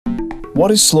What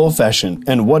is slow fashion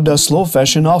and what does slow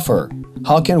fashion offer?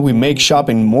 How can we make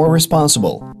shopping more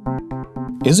responsible?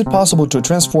 Is it possible to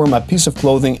transform a piece of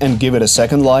clothing and give it a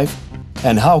second life?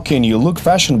 And how can you look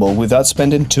fashionable without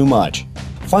spending too much?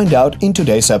 Find out in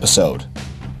today's episode.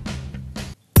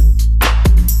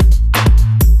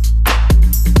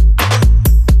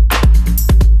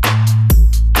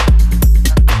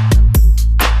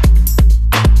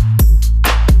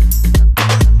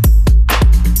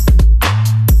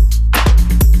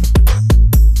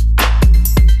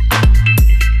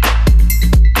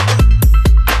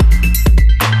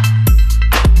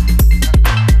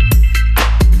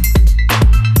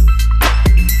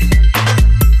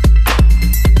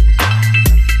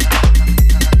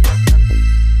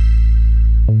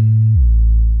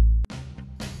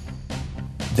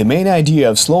 The main idea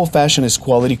of slow fashion is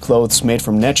quality clothes made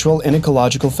from natural and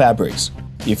ecological fabrics.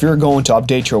 If you're going to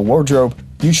update your wardrobe,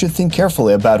 you should think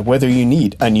carefully about whether you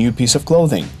need a new piece of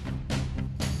clothing.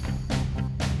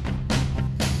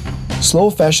 Slow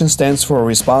fashion stands for a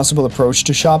responsible approach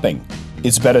to shopping.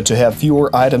 It's better to have fewer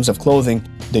items of clothing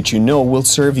that you know will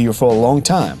serve you for a long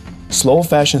time. Slow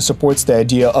fashion supports the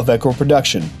idea of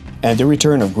eco-production and the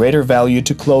return of greater value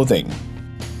to clothing.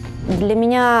 For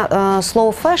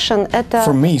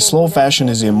me, slow fashion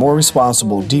is a more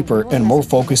responsible, deeper and more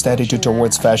focused attitude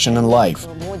towards fashion and life.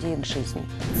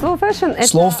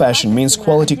 Slow fashion means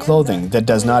quality clothing that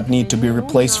does not need to be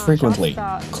replaced frequently,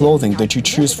 clothing that you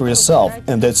choose for yourself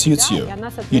and that suits you.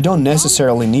 You don't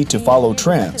necessarily need to follow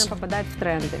trends.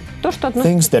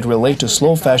 Things that relate to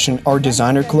slow fashion are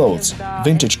designer clothes,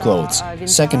 vintage clothes,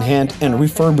 second-hand and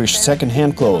refurbished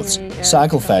second-hand clothes,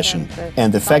 cycle fashion,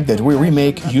 and the fact that we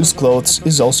remake used clothes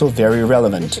is also very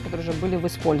relevant.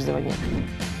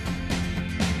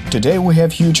 Today we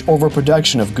have huge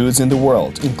overproduction of goods in the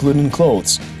world, including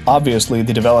clothes. Obviously,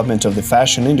 the development of the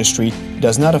fashion industry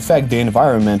does not affect the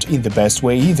environment in the best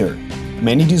way either.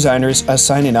 Many designers are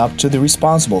signing up to the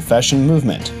responsible fashion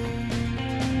movement.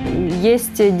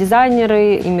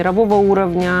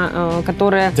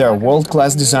 There are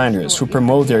world-class designers who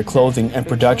promote their clothing and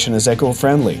production as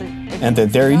eco-friendly, and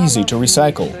that they're easy to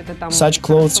recycle. Such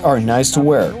clothes are nice to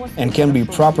wear and can be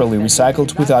properly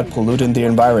recycled without polluting the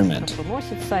environment.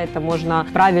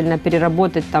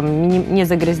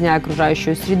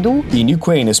 In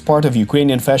Ukraine, as part of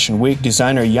Ukrainian Fashion Week,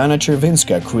 designer Yana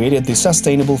Chervinska created the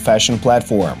Sustainable Fashion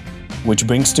Platform, which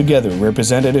brings together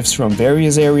representatives from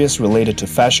various areas related to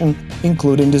fashion,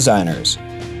 including designers.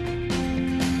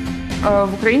 There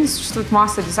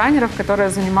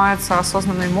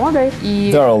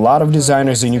are a lot of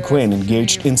designers in Ukraine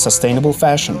engaged in sustainable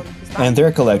fashion, and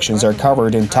their collections are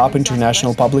covered in top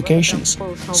international publications,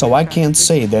 so I can't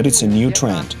say that it's a new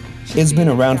trend. It's been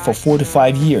around for 4 to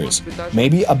 5 years,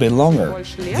 maybe a bit longer.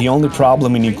 The only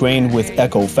problem in Ukraine with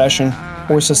eco-fashion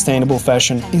or sustainable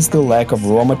fashion is the lack of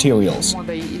raw materials.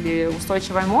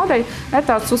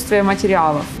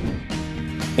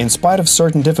 In spite of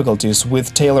certain difficulties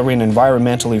with tailoring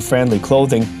environmentally friendly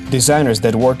clothing, designers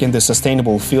that work in the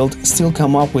sustainable field still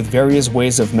come up with various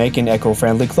ways of making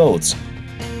eco-friendly clothes.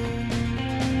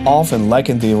 Often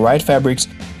lacking the right fabrics,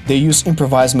 they use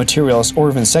improvised materials or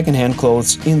even second-hand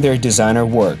clothes in their designer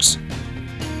works.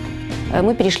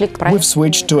 We've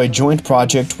switched to a joint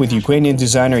project with Ukrainian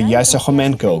designer Yasa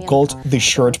Homenko called the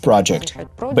Shirt Project,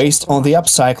 based on the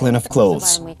upcycling of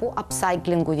clothes.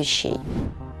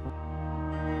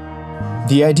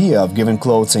 The idea of giving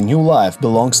clothes a new life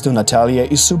belongs to Natalia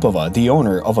Isupova, the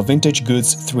owner of a vintage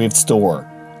goods thrift store.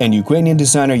 And Ukrainian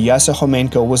designer Yasa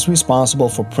Homenko was responsible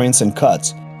for prints and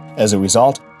cuts. As a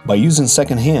result, by using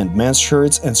second-hand men's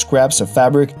shirts and scraps of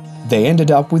fabric, they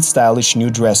ended up with stylish new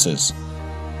dresses.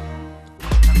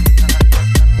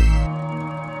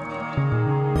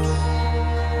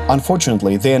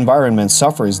 Unfortunately, the environment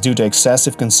suffers due to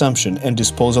excessive consumption and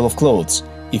disposal of clothes.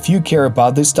 If you care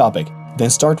about this topic, then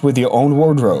start with your own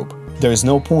wardrobe. There is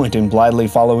no point in blindly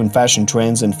following fashion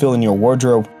trends and filling your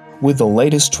wardrobe with the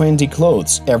latest trendy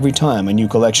clothes every time a new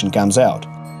collection comes out.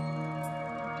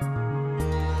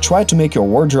 Try to make your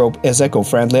wardrobe as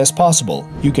eco-friendly as possible.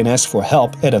 You can ask for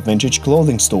help at a vintage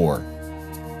clothing store.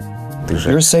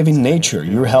 You're saving nature,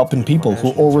 you're helping people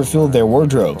who overfill their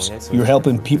wardrobes, you're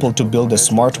helping people to build a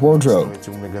smart wardrobe.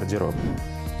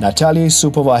 Natalia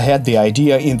Isupova had the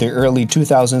idea in the early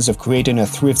 2000s of creating a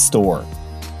thrift store.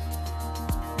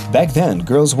 Back then,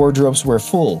 girls' wardrobes were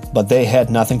full, but they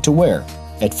had nothing to wear.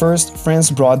 At first,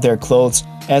 friends brought their clothes,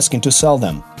 asking to sell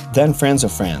them, then friends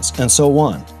of friends, and so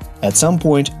on. At some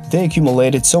point, they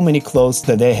accumulated so many clothes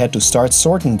that they had to start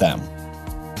sorting them.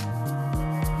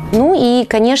 Ну и,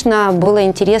 конечно, было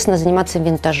интересно заниматься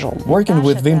винтажом. Working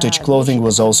with vintage clothing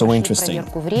was also interesting.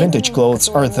 Vintage clothes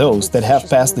are those that have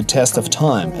passed the test of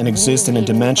time and exist in a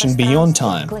dimension beyond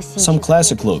time, some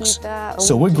classic looks.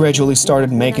 So we gradually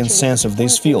started making sense of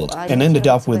this field and ended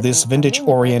up with this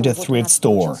vintage-oriented thrift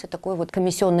store. Такой вот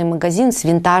комиссионный магазин с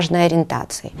винтажной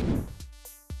ориентацией.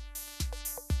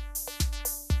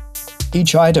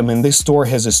 Each item in this store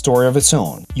has a story of its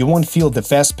own. You won't feel the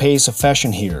fast pace of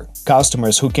fashion here.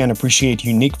 Customers who can appreciate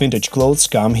unique vintage clothes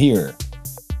come here.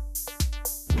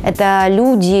 Это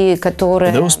люди,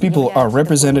 которые... Those people are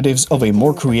representatives of a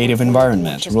more creative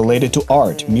environment related to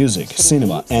art, music,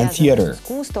 cinema and theater.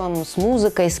 С искусством, с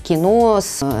музыкой, с кино,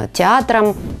 с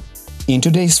театром. In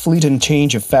today's fleeting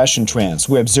change of fashion trends,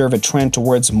 we observe a trend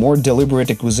towards more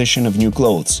deliberate acquisition of new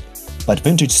clothes. But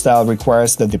vintage style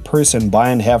requires that the person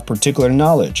buying have particular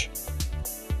knowledge.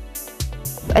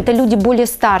 Это люди более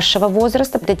старшего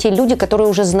возраста, это те люди, которые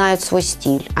уже знают свой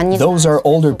стиль. Those are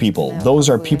older people. Those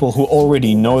are people who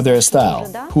already know their style,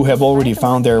 who have already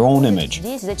found their own image.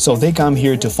 So they come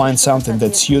here to find something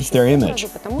that suits their image,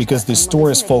 because the store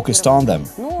is focused on them.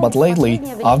 But lately,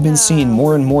 I've been seeing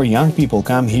more and more young people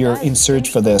come here in search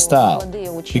for their style,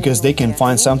 because they can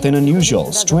find something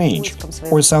unusual, strange,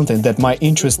 or something that might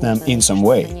interest them in some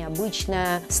way.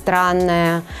 Необычное,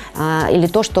 странное, или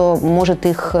то, что может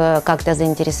их как-то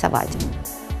заинтересовать.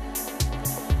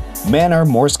 Men are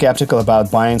more skeptical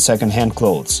about buying second-hand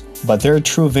clothes, but there are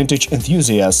true vintage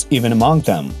enthusiasts even among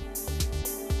them.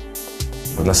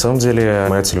 На самом деле,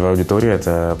 моя целевая аудитория –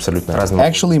 это абсолютно разные.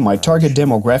 Actually, my target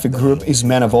demographic group is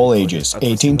men of all ages,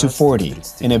 18 to 40,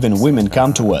 and even women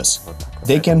come to us.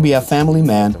 They can be a family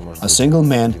man, a single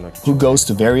man who goes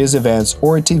to various events,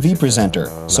 or a TV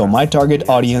presenter, so my target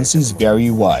audience is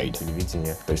very wide.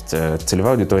 То есть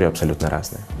целевая аудитория абсолютно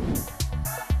разная.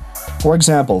 For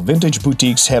example, vintage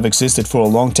boutiques have existed for a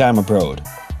long time abroad.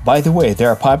 By the way, they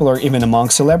are popular even among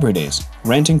celebrities.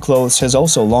 Renting clothes has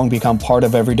also long become part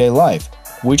of everyday life,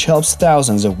 which helps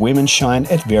thousands of women shine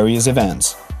at various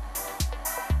events.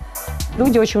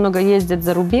 Люди очень много ездят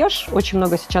за рубеж, очень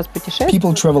много сейчас путешествуют.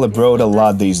 People travel abroad a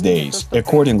lot these days.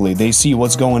 Accordingly, they see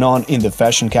what's going on in the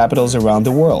fashion capitals around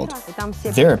the world.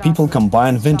 There, people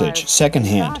combine vintage,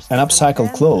 second-hand, and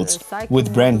upcycled clothes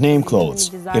with brand-name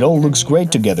clothes. It all looks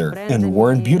great together and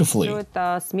worn beautifully.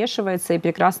 Это смешивается и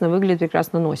прекрасно выглядит,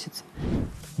 прекрасно носится.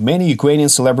 Many Ukrainian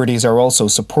celebrities are also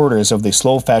supporters of the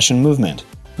slow fashion movement.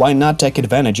 Why not take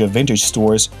advantage of vintage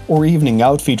stores or evening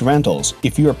outfit rentals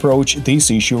if you approach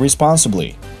this issue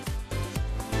responsibly?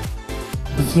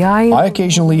 I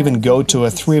occasionally even go to a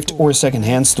thrift or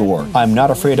second-hand store. I'm not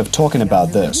afraid of talking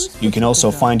about this. You can also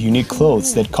find unique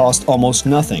clothes that cost almost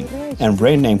nothing and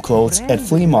brand-name clothes at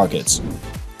flea markets.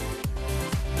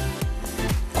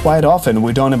 Quite often,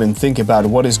 we don't even think about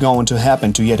what is going to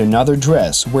happen to yet another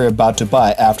dress we're about to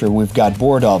buy after we've got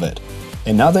bored of it.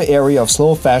 Another area of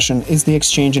slow fashion is the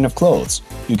exchanging of clothes.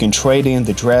 You can trade in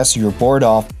the dress you're bored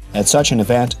of at such an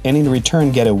event and in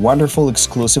return get a wonderful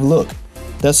exclusive look.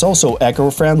 That's also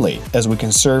eco-friendly, as we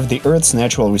conserve the Earth's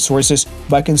natural resources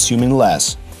by consuming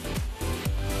less.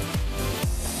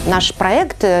 Наш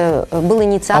проект был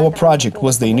инициатором. Our project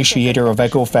was the initiator of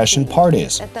eco-fashion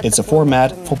parties. It's a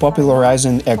format for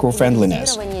popularizing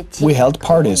eco-friendliness. We held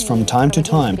parties from time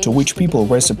to which people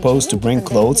were supposed to bring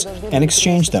clothes and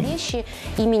exchange them.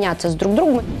 И меняться с друг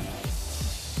другом.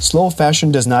 Slow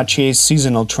fashion does not chase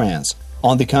seasonal trends.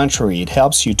 On the contrary, it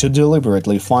helps you to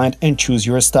deliberately find and choose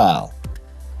your style.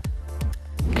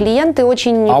 Клиенты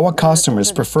очень... Our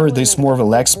customers prefer this more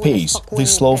relaxed pace,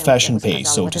 this slow fashion pace,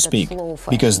 so to speak,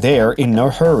 because they are in no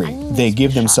hurry. They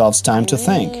give themselves time to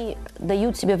think.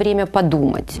 Дают себе время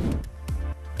подумать.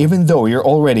 Even though you're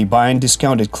already buying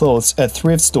discounted clothes at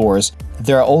thrift stores,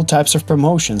 there are all types of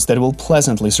promotions that will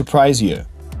pleasantly surprise you.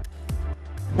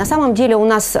 На самом деле у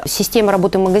нас система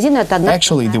работы магазина это одна.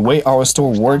 Actually, the way our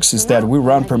store works is that we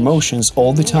run promotions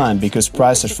all the time because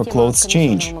prices for clothes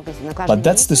change. But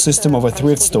that's the system of a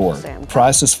thrift store.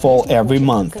 Prices fall every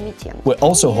month. We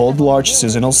also hold large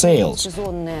seasonal sales.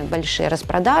 Сезонные большие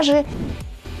распродажи.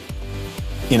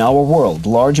 In our world,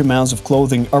 large amounts of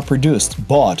clothing are produced,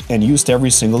 bought, and used every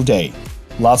single day.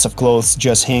 Lots of clothes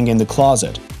just hang in the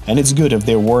closet, and it's good if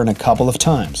they're worn a couple of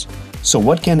times. So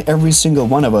what can every single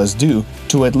one of us do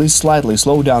to at least slightly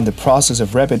slow down the process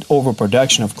of rapid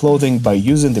overproduction of clothing by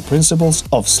using the principles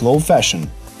of slow fashion?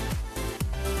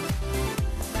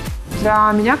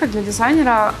 Для меня, как для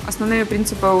дизайнера, основные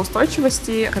принципы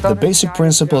устойчивости. The basic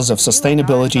principles of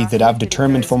sustainability that I've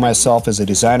determined for myself as a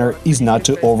designer is not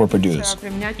to overproduce.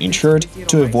 In short,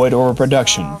 to avoid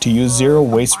overproduction, to use zero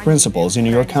waste principles in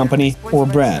your company or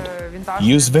brand.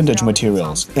 Use vintage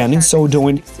materials and in so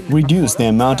doing, reduce the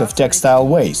amount of textile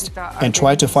waste and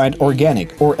try to find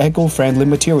organic or eco-friendly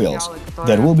materials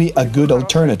that will be a good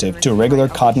alternative to regular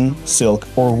cotton, silk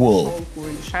or wool.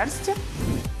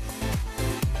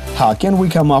 How can we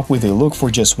come up with a look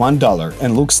for just $1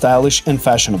 and look stylish and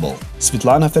fashionable?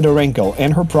 Svetlana Fedorenko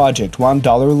and her project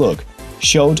 $1 Look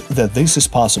showed that this is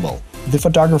possible. The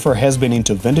photographer has been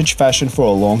into vintage fashion for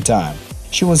a long time.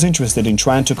 She was interested in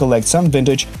trying to collect some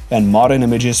vintage and modern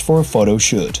images for a photo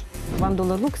shoot.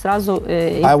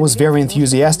 I was very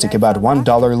enthusiastic about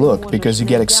 $1 Look because you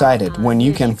get excited when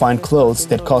you can find clothes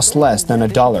that cost less than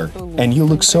 $1 and you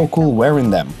look so cool wearing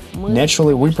them.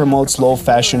 Naturally, we promote slow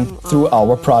fashion through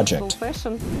our project.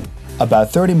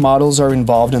 About 30 models are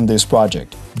involved in this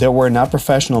project. There were not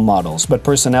professional models, but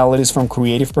personalities from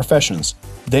creative professions.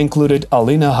 They included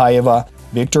Alina Hayeva,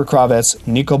 Viktor Kravets,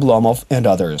 Niko Blomov and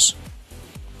others.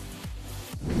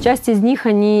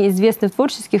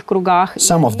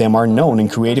 Some of them are known in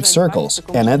creative circles,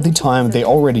 and at the time they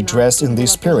already dressed in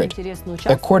this spirit.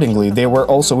 Accordingly, they were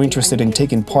also interested in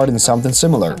taking part in something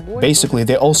similar. Basically,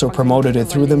 they also promoted it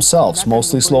through themselves,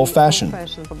 mostly slow fashion.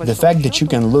 The fact that you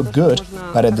can look good,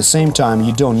 but at the same time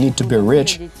you don't need to be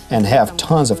rich and have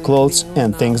tons of clothes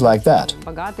and things like that.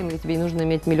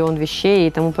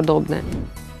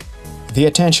 The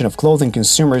attention of clothing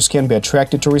consumers can be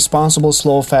attracted to responsible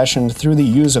slow fashion through the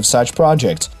use of such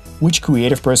projects, which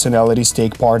creative personalities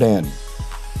take part in.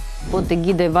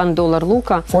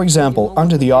 For example,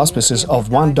 under the auspices of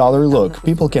 $1 Look,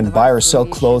 people can buy or sell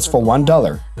clothes for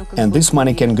 $1, and this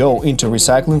money can go into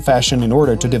recycling fashion in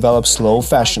order to develop slow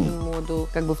fashion.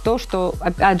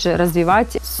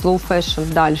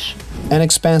 An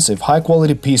expensive,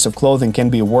 high-quality piece of clothing can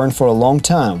be worn for a long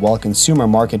time, while consumer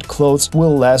market clothes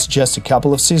will last just a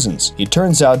couple of seasons. It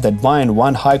turns out that buying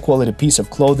one high-quality piece of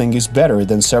clothing is better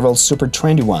than several super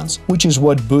trendy ones, which is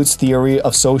what Booth's theory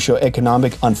of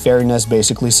socio-economic unfairness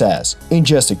basically says. In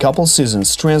just a couple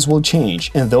seasons, trends will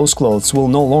change, and those clothes will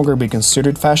no longer be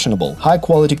considered fashionable.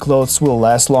 High-quality clothes will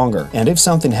last longer, and if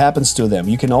something happens to them,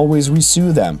 you can always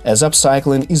resue them, as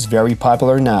upcycling is very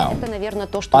popular now.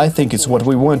 I think it's what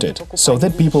we wanted, so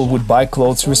that people would buy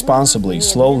clothes responsibly,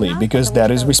 slowly, because that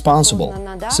is responsible.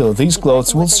 So these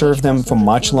clothes will serve them for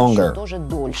much longer.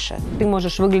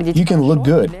 You can look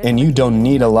good, and you don't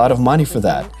need a lot of money for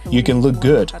that. You can look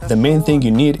good. The main thing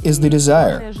you need is the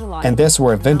desire. And that's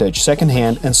where vintage,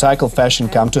 second-hand and cycle fashion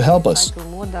come to help us.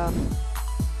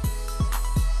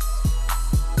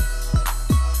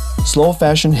 Slow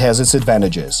fashion has its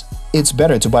advantages. It's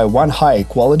better to buy one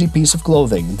high-quality piece of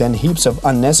clothing than heaps of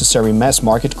unnecessary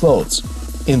mass-market clothes.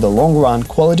 In the long run,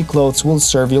 quality clothes will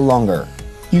serve you longer.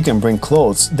 You can bring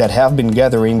clothes that have been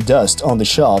gathering dust on the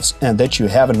shelves and that you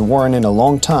haven't worn in a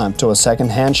long time to a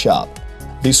second-hand shop.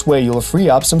 This way you'll free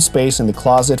up some space in the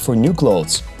closet for new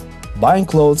clothes. Buying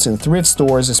clothes in thrift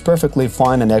stores is perfectly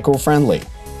fine and eco-friendly.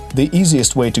 The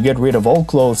easiest way to get rid of old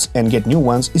clothes and get new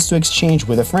ones is to exchange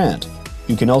with a friend.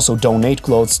 You can also donate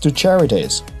clothes to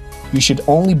charities. You should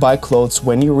only buy clothes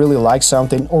when you really like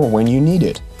something or when you need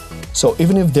it. So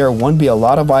even if there won't be a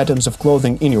lot of items of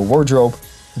clothing in your wardrobe,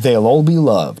 they'll all be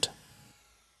loved.